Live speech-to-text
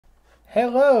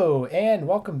Hello and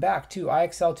welcome back to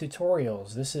IXL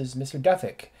Tutorials. This is Mr.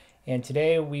 Duffick, and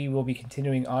today we will be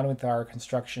continuing on with our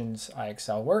constructions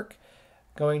IXL work,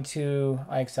 going to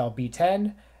IXL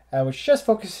B10, which just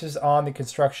focuses on the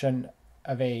construction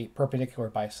of a perpendicular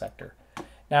bisector.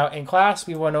 Now in class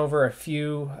we went over a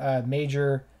few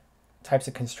major types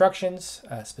of constructions,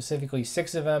 specifically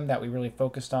 6 of them that we really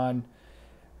focused on,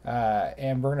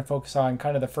 and we're going to focus on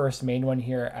kind of the first main one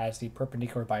here as the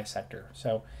perpendicular bisector.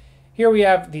 So here we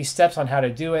have these steps on how to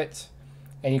do it,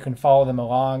 and you can follow them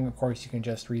along. Of course, you can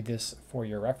just read this for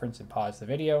your reference and pause the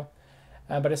video.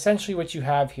 But essentially what you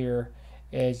have here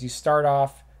is you start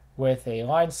off with a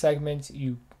line segment.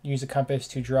 You use a compass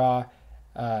to draw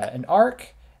an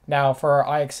arc. Now for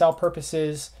our IXL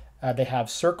purposes, they have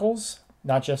circles,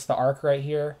 not just the arc right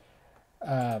here,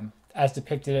 as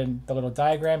depicted in the little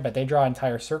diagram, but they draw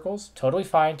entire circles. Totally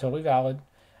fine, totally valid.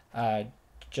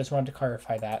 Just wanted to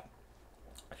clarify that.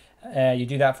 You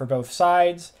do that for both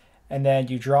sides, and then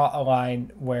you draw a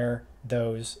line where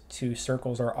those two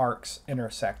circles or arcs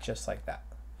intersect, just like that.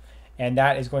 And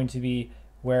that is going to be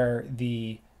where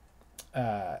the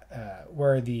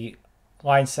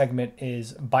line segment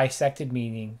is bisected,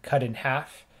 meaning cut in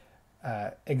half,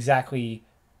 exactly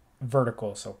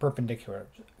vertical, so perpendicular,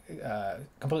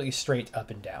 completely straight up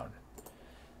and down.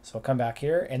 So I'll come back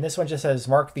here, and this one just says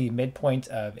mark the midpoint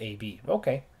of AB.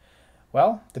 Okay.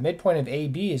 Well, the midpoint of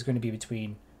AB is going to be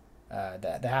between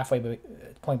the halfway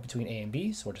point between A and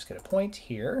B. So we'll just get a point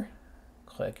here,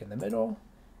 click in the middle,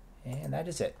 and that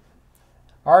is it.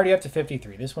 Already up to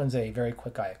 53. This one's a very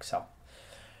quick IXL.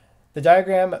 The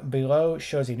diagram below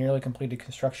shows a nearly completed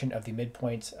construction of the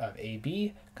midpoints of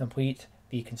AB. Complete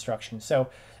the construction. So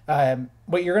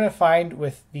what you're going to find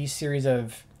with these series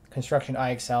of construction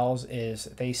IXLs is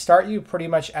they start you pretty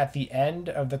much at the end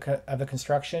of the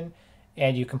construction,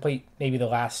 and you complete maybe the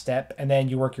last step, and then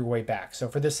you work your way back. So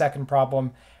for this second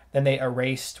problem, then they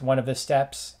erased one of the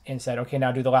steps and said, okay,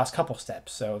 now do the last couple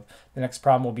steps. So the next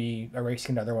problem will be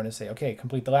erasing another one and say, okay,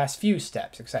 complete the last few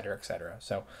steps, etc., etc.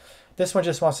 So this one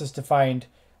just wants us to find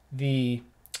the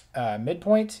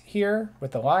midpoint here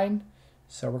with the line.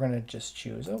 So we're going to just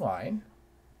choose a line.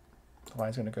 The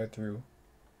line's going to go through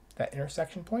that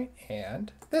intersection point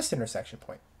and this intersection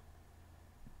point.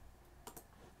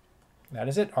 That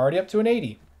is it, already up to an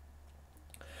 80.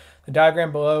 The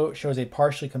diagram below shows a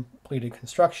partially completed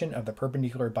construction of the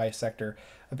perpendicular bisector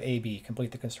of AB.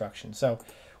 Complete the construction. So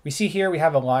we see here we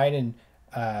have a line and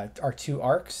our two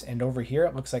arcs, and over here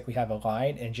it looks like we have a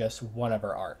line and just one of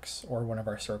our arcs or one of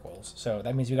our circles. So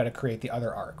that means we got to create the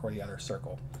other arc or the other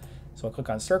circle. So we'll click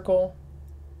on circle.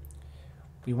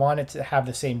 We want it to have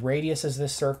the same radius as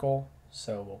this circle,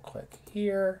 so we'll click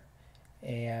here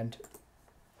and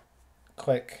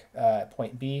click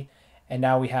point B, and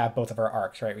now we have both of our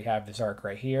arcs, right? We have this arc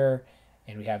right here,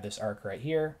 and we have this arc right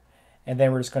here, and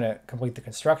then we're just going to complete the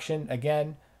construction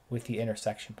again with the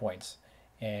intersection points,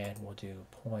 and we'll do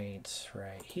points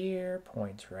right here,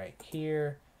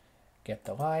 get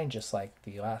the line just like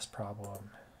the last problem,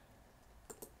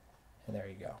 and there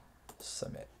you go.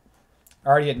 Submit.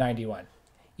 Already at 91.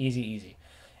 Easy, easy.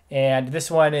 And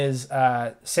this one is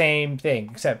same thing,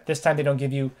 except this time they don't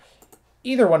give you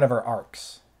either one of our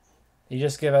arcs. They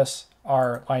just give us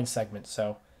our line segment.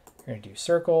 So we're going to do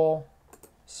circle,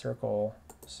 circle,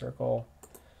 circle.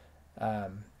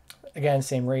 Again,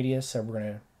 same radius, so we're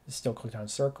going to still click on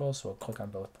circle, so we'll click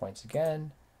on both points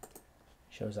again.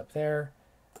 Shows up there.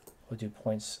 We'll do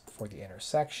points for the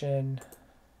intersection,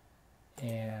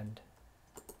 and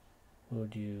we'll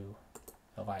do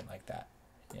a line like that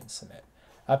and submit.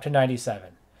 Up to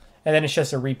 97. And then it's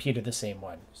just a repeat of the same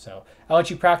one. So I'll let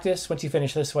you practice. Once you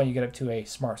finish this one, you get up to a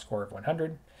SMART score of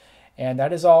 100. And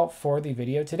that is all for the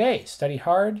video today. Study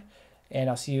hard, and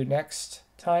I'll see you next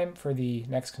time for the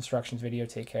next constructions video.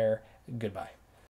 Take care. Goodbye.